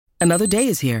Another day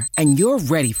is here, and you're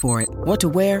ready for it. What to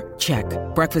wear? Check.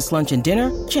 Breakfast, lunch, and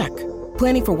dinner? Check.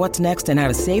 Planning for what's next and how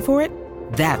to save for it?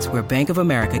 That's where Bank of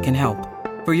America can help.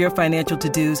 For your financial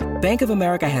to-dos, Bank of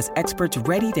America has experts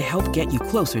ready to help get you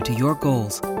closer to your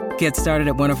goals. Get started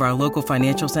at one of our local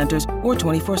financial centers or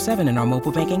 24/7 in our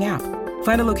mobile banking app.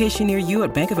 Find a location near you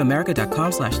at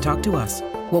bankofamerica.com/talktous.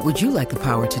 What would you like the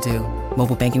power to do?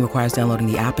 Mobile banking requires downloading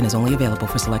the app and is only available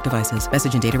for select devices.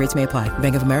 Message and data rates may apply.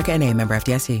 Bank of America N.A., member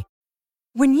FDIC.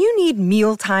 When you need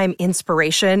mealtime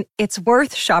inspiration, it's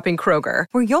worth shopping Kroger,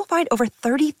 where you'll find over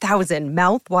 30,000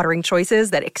 mouth-watering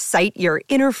choices that excite your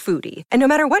inner foodie. And no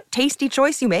matter what tasty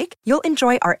choice you make, you'll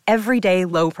enjoy our everyday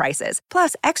low prices,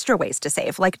 plus extra ways to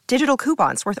save, like digital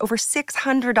coupons worth over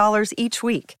 $600 each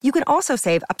week. You can also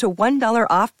save up to $1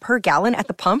 off per gallon at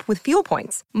the pump with fuel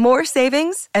points. More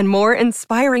savings and more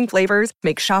inspiring flavors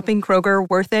make shopping Kroger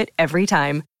worth it every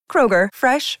time. Kroger,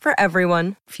 fresh for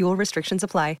everyone. Fuel restrictions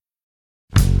apply.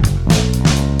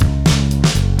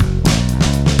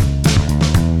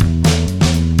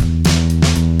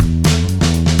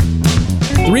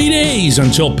 3 days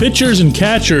until pitchers and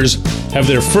catchers have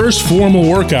their first formal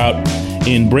workout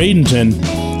in Bradenton,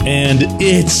 and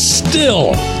it's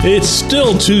still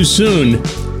too soon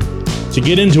to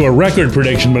get into a record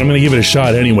prediction, but I'm going to give it a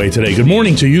shot anyway today. Good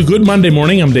morning to you. Good Monday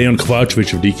morning. I'm Dejan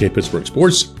Kovacevic of DK Pittsburgh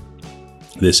Sports.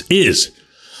 This is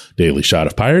Daily Shot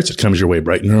of Pirates. It comes your way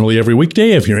bright and early every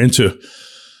weekday if you're into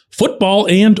football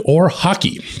and or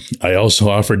hockey. I also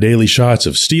offer daily shots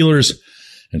of Steelers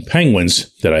and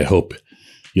Penguins that I hope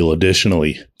you'll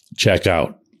additionally check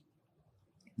out.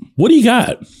 What do you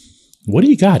got? What do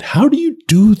you got? How do you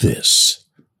do this?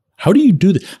 How do you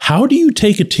do this? How do you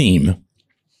take a team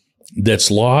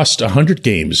that's lost 100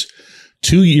 games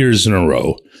 2 years in a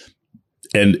row,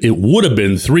 and it would have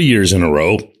been 3 years in a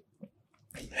row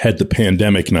had the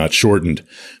pandemic not shortened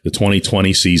the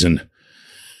 2020 season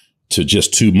to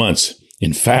just 2 months?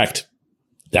 In fact,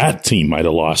 that team might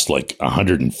have lost like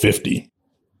 150.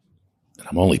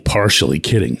 I'm only partially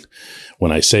kidding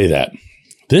when I say that.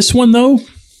 This one, though,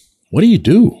 what do you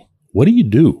do? What do you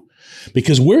do?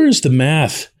 Because where is the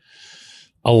math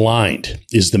aligned?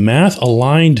 Is the math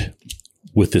aligned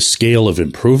with the scale of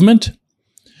improvement?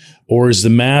 Or is the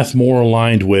math more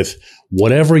aligned with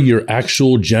whatever your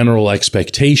actual general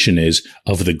expectation is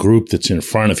of the group that's in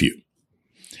front of you?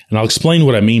 And I'll explain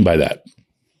what I mean by that.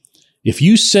 If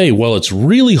you say, well, it's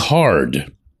really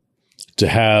hard to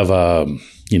have a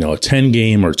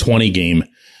 10-game or 20-game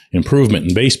improvement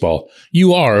in baseball,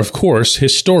 you are, of course,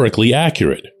 historically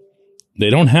accurate. They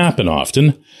don't happen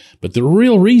often, but the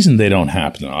real reason they don't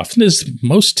happen often is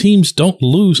most teams don't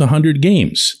lose 100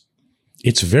 games.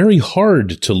 It's very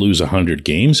hard to lose 100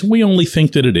 games. We only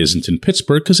think that it isn't in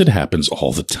Pittsburgh because it happens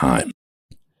all the time.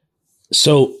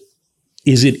 So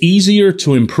is it easier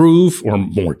to improve or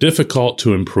more difficult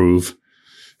to improve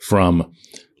from,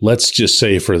 let's just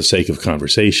say for the sake of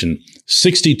conversation,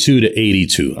 62 to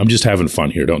 82. I'm just having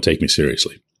fun here. Don't take me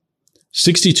seriously.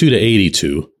 62 to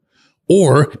 82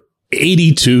 or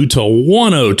 82 to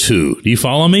 102. Do you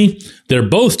follow me? They're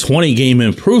both 20-game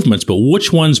improvements, but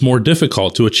which one's more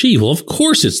difficult to achieve? Well, of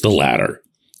course it's the latter.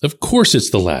 Of course it's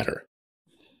the latter.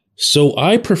 So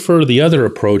I prefer the other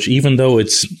approach, even though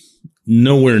it's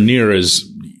nowhere near as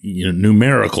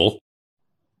numerical.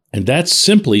 And that's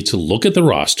simply to look at the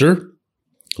roster,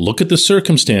 look at the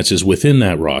circumstances within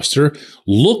that roster,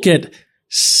 look at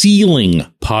ceiling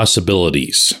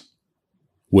possibilities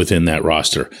within that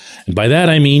roster. And by that,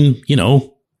 I mean,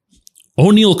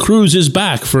 O'Neal Cruz is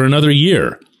back for another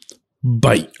year.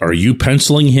 But are you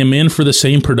penciling him in for the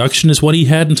same production as what he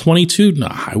had in 22? No,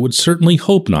 I would certainly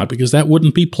hope not, because that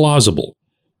wouldn't be plausible.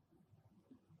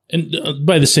 And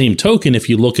by the same token, if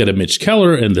you look at a Mitch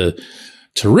Keller and the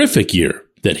terrific year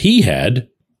that he had,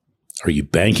 are you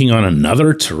banking on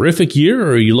another terrific year,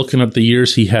 or are you looking at the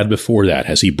years he had before that?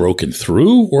 Has he broken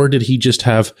through, or did he just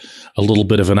have a little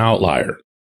bit of an outlier?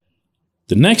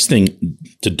 The next thing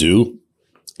to do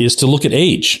is to look at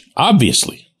age,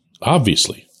 obviously.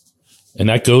 And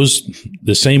that goes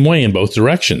the same way in both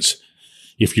directions.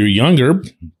 If you're younger,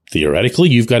 theoretically,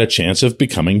 you've got a chance of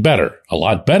becoming better, a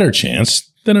lot better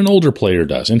chance than an older player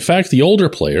does. In fact, the older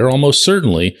player almost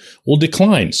certainly will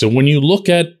decline. So when you look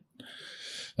at,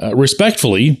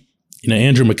 respectfully,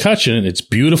 Andrew McCutchen, it's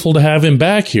beautiful to have him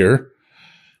back here,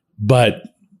 but,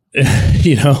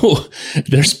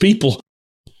 there's people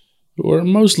who are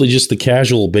mostly just the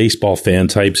casual baseball fan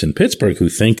types in Pittsburgh who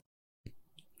think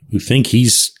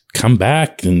he's come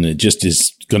back and it just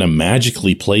is going to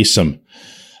magically play some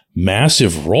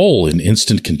massive role in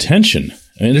instant contention.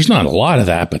 I mean, there's not a lot of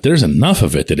that, but there's enough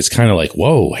of it that it's kind of like,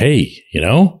 whoa, hey,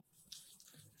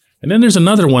 And then there's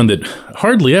another one that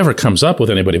hardly ever comes up with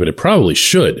anybody, but it probably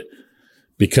should,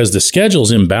 because the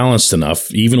schedule's imbalanced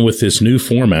enough, even with this new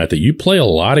format, that you play a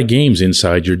lot of games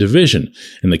inside your division.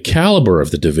 And the caliber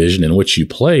of the division in which you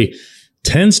play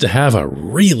tends to have a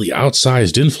really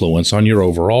outsized influence on your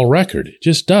overall record. It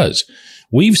just does.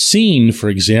 We've seen, for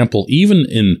example, even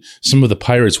in some of the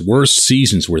Pirates' worst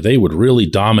seasons where they would really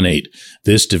dominate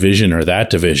this division or that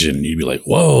division, you'd be like,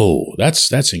 whoa,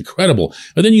 that's incredible.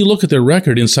 But then you look at their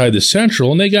record inside the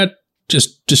Central and they got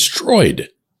just destroyed.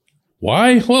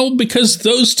 Why? Well, because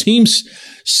those teams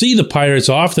see the Pirates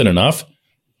often enough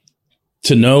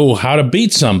to know how to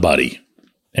beat somebody.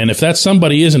 And if that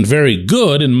somebody isn't very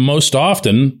good, and most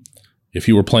often, if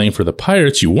you were playing for the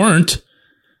Pirates, you weren't,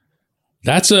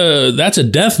 that's a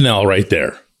death knell right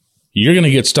there. You're going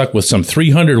to get stuck with some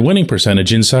 300 winning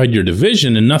percentage inside your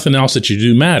division, and nothing else that you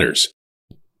do matters.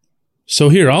 So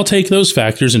here, I'll take those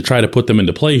factors and try to put them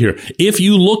into play here. If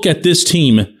you look at this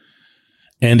team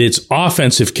and its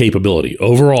offensive capability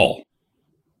overall,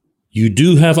 you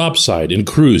do have upside in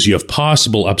Cruz. You have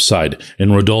possible upside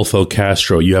in Rodolfo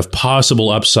Castro. You have possible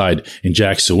upside in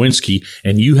Jack Suwinski.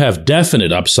 And you have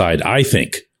definite upside, I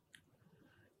think,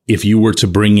 if you were to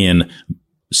bring in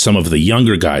some of the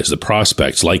younger guys, the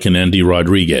prospects, like an Endy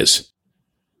Rodriguez.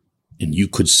 And you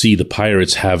could see the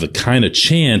Pirates have a kind of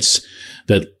chance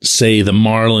that, say, the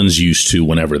Marlins used to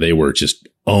whenever they were just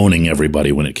owning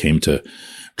everybody when it came to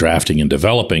drafting and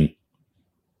developing.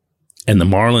 And the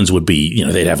Marlins would be,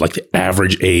 they'd have like the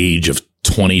average age of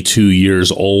 22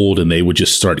 years old, and they would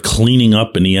just start cleaning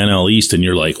up in the NL East. And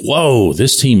you're like, whoa,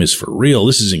 this team is for real.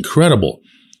 This is incredible.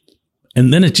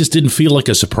 And then it just didn't feel like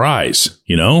a surprise,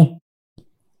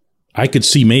 I could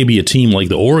see maybe a team like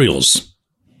the Orioles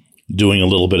doing a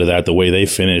little bit of that, the way they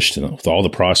finished, with all the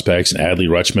prospects, and Adley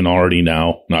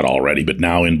Rutschman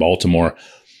now in Baltimore.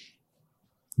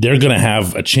 They're going to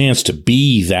have a chance to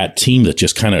be that team that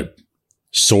just kind of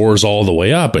soars all the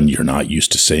way up, and you're not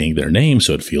used to saying their name,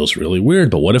 so it feels really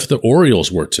weird. But what if the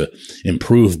Orioles were to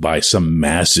improve by some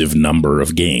massive number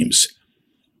of games?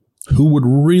 Who would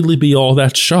really be all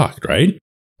that shocked, right?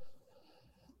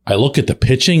 I look at the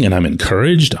pitching and I'm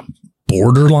encouraged. I'm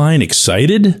borderline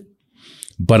excited,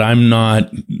 but I'm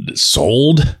not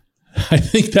sold. I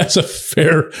think that's a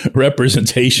fair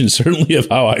representation, certainly, of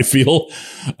how I feel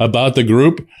about the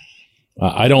group.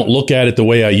 I don't look at it the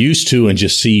way I used to and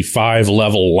just see 5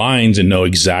 level lines and know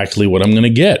exactly what I'm going to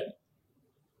get.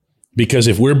 Because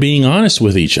if we're being honest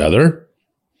with each other,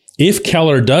 if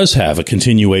Keller does have a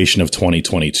continuation of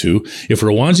 2022, if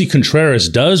Roansy Contreras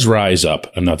does rise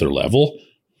up another level,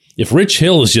 if Rich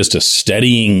Hill is just a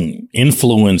steadying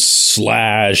influence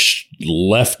 /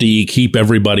 lefty, keep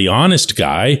everybody honest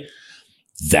guy,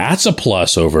 that's a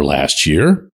plus over last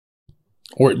year.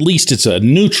 Or at least it's a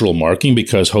neutral marking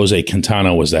because Jose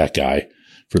Quintana was that guy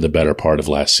for the better part of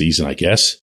last season, I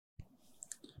guess.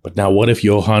 But now what if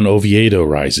Johan Oviedo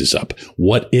rises up?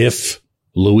 What if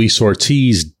Luis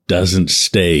Ortiz doesn't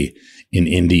stay in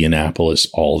Indianapolis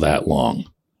all that long?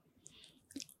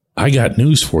 I got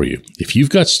news for you. If you've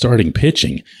got starting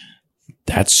pitching,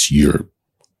 that's your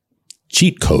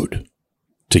cheat code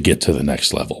to get to the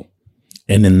next level.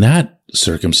 And in that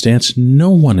circumstance, no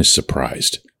one is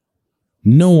surprised.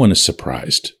 No one is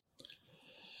surprised.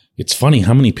 It's funny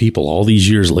how many people all these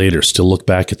years later still look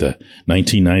back at the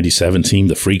 1997 team,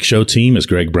 the Freak Show team, as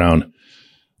Greg Brown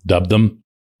dubbed them.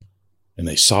 And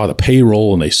they saw the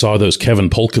payroll and they saw those Kevin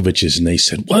Polkoviches and they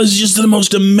said, well, this is just the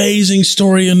most amazing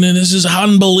story and this is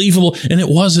unbelievable. And it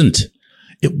wasn't.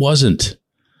 It wasn't.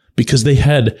 Because they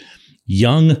had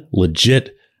young,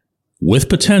 legit, with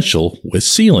potential, with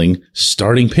ceiling,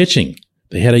 starting pitching.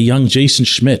 They had a young Jason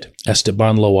Schmidt,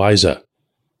 Esteban Loaiza,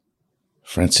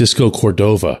 Francisco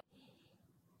Cordova.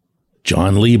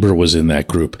 John Lieber was in that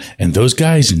group, and those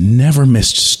guys never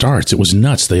missed starts. It was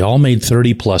nuts. They all made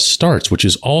 30-plus starts, which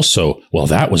is also, well,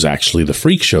 that was actually the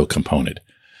Freak Show component.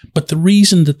 But the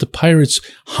reason that the Pirates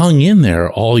hung in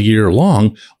there all year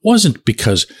long wasn't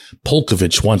because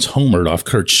Polkovich once homered off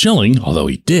Curt Schilling, although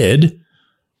he did.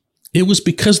 It was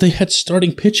because they had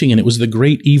starting pitching, and it was the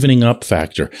great evening up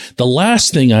factor. The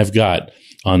last thing I've got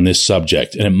on this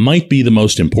subject, and it might be the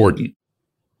most important,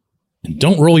 and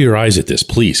don't roll your eyes at this,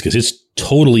 please, because it's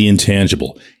totally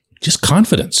intangible. Just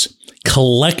confidence,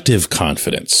 collective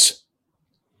confidence.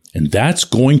 And that's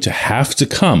going to have to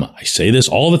come, I say this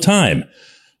all the time,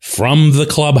 from the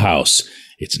clubhouse.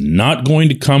 It's not going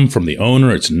to come from the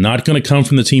owner. It's not going to come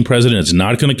from the team president. It's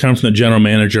not going to come from the general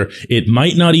manager. It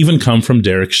might not even come from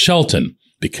Derek Shelton,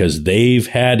 because they've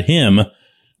had him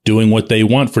doing what they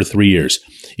want for 3 years.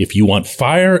 If you want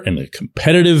fire and a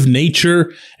competitive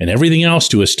nature and everything else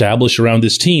to establish around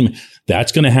this team,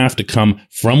 that's going to have to come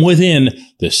from within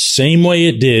the same way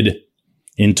it did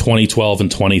in 2012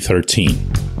 and 2013.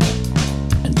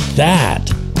 And that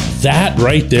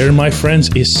right there, my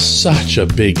friends, is such a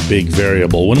big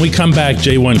variable. When we come back,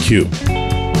 J1Q.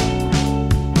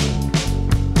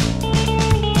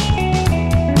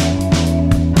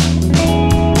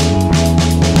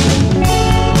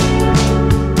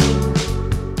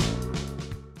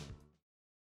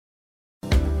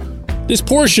 This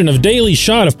portion of Daily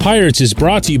Shot of Pirates is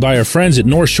brought to you by our friends at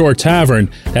North Shore Tavern.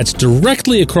 That's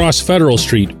directly across Federal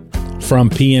Street from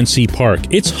PNC Park.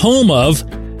 It's home of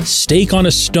Steak on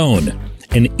a Stone,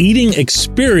 an eating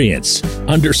experience,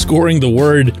 underscoring the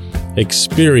word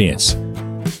experience.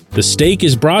 The steak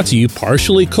is brought to you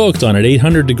partially cooked on an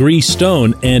 800-degree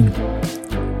stone, and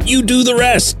you do the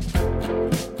rest.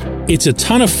 It's a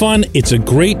ton of fun, it's a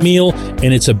great meal,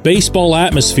 and it's a baseball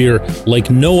atmosphere like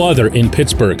no other in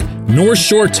Pittsburgh. North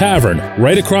Shore Tavern,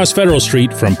 right across Federal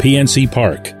Street from PNC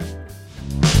Park.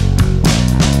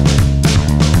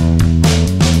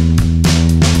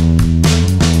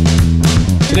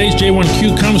 Today's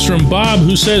J1Q comes from Bob,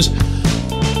 who says,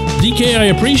 DK, I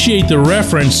appreciate the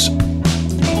reference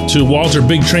to Walter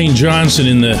Big Train Johnson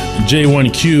in the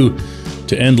J1Q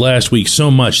to end last week so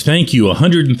much. Thank you.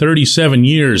 137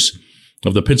 years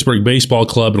of the Pittsburgh Baseball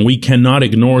Club, and we cannot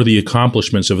ignore the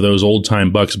accomplishments of those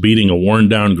old-time Bucks beating a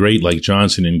worn-down great like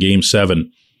Johnson in Game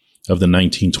 7 of the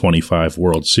 1925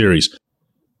 World Series.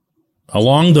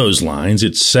 Along those lines,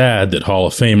 it's sad that Hall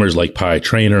of Famers like Pie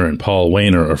Traynor and Paul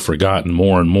Waner are forgotten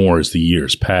more and more as the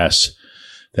years pass.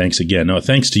 Thanks again. No,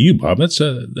 thanks to you, Bob. That's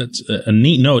a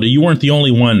neat note. You weren't the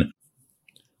only one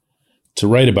to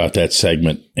write about that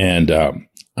segment, and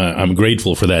I'm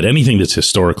grateful for that. Anything that's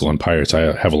historical on Pirates,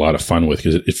 I have a lot of fun with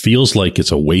because it feels like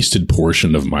it's a wasted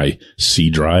portion of my C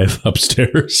drive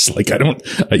upstairs. Like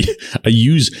I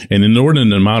use an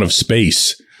inordinate amount of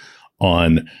space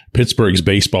on Pittsburgh's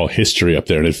baseball history up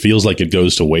there, and it feels like it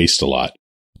goes to waste a lot.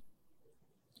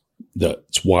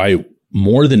 That's why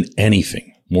more than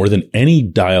anything, more than any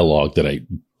dialogue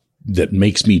that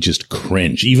makes me just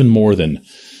cringe, even more than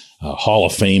Hall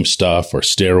of Fame stuff or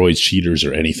steroids, cheaters,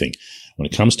 or anything, when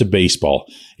it comes to baseball,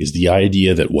 is the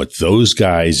idea that what those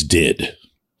guys did,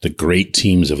 the great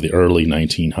teams of the early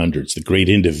 1900s, the great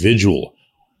individual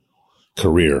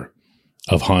career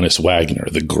of Honus Wagner,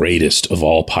 the greatest of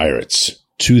all Pirates,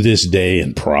 to this day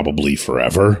and probably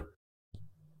forever,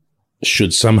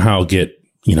 should somehow get,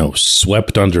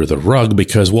 swept under the rug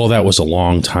because, well, that was a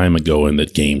long time ago and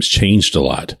that games changed a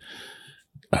lot.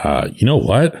 You know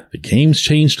what? The game's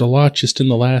changed a lot just in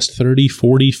the last 30,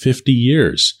 40, 50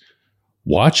 years.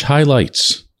 Watch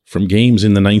highlights from games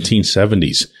in the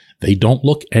 1970s. They don't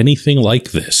look anything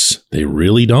like this. They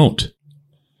really don't.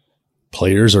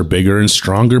 Players are bigger and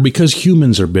stronger because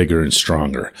humans are bigger and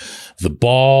stronger. The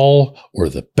ball or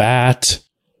the bat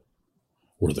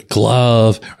or the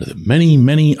glove or the many,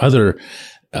 many other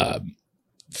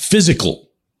physical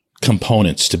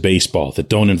components to baseball that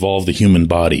don't involve the human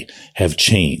body have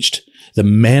changed. The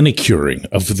manicuring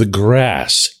of the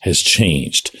grass has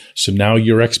changed. So now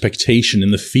your expectation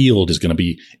in the field is going to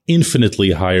be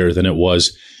infinitely higher than it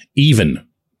was even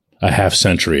a half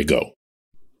century ago.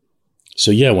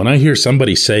 So yeah, when I hear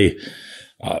somebody say,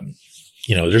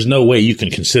 there's no way you can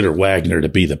consider Wagner to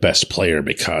be the best player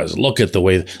because look at the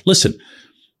way, listen,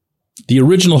 the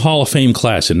original Hall of Fame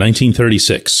class in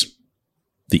 1936,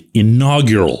 the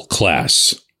inaugural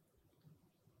class,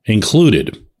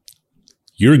 included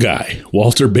your guy,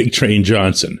 Walter Big Train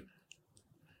Johnson,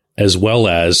 as well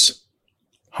as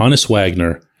Honus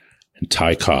Wagner and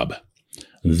Ty Cobb.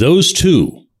 Those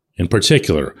two, in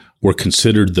particular, were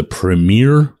considered the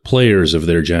premier players of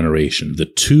their generation, the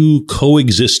two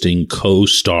coexisting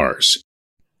co-stars.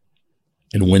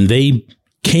 And when they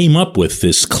came up with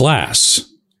this class,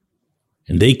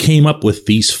 and they came up with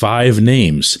these 5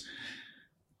 names,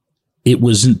 it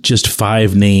wasn't just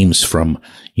 5 names from,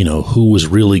 who was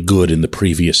really good in the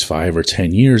previous 5 or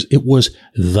 10 years. It was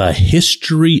the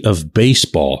history of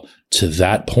baseball to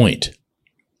that point.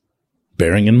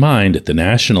 Bearing in mind that the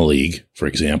National League, for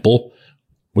example,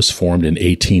 was formed in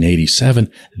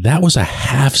 1887. That was a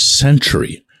half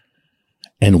century.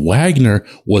 And Wagner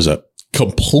was a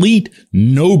complete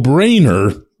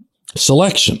no-brainer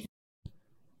selection.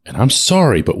 And I'm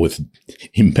sorry, but with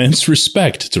immense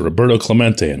respect to Roberto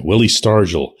Clemente and Willie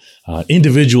Stargell,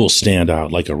 individual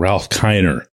standout like a Ralph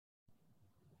Kiner,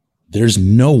 there's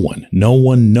no one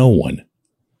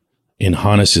in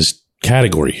Honus's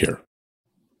category here.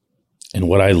 And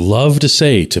what I love to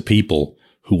say to people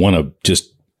who want to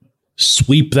just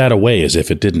sweep that away as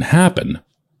if it didn't happen.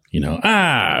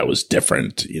 It was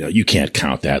different. You can't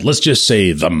count that. Let's just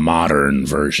say the modern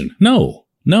version. No.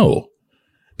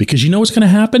 Because you know what's going to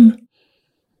happen?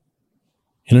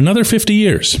 In another 50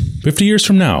 years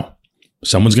from now,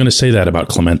 someone's going to say that about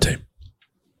Clemente.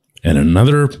 And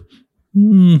another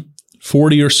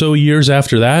 40 or so years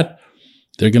after that,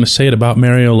 they're going to say it about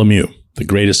Mario Lemieux, the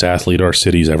greatest athlete our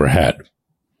city's ever had.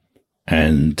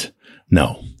 And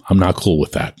no, I'm not cool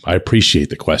with that. I appreciate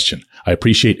the question. I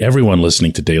appreciate everyone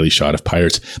listening to Daily Shot of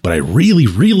Pirates, but I really,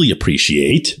 really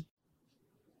appreciate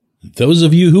those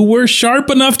of you who were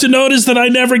sharp enough to notice that I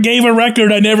never gave a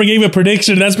record. I never gave a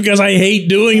prediction. That's because I hate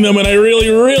doing them, and I really,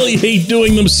 really hate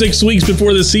doing them 6 weeks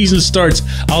before the season starts.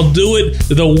 I'll do it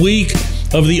the week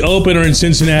of the opener in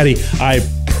Cincinnati. I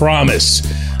promise.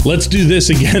 Let's do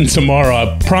this again tomorrow.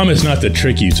 I promise not to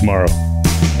trick you tomorrow.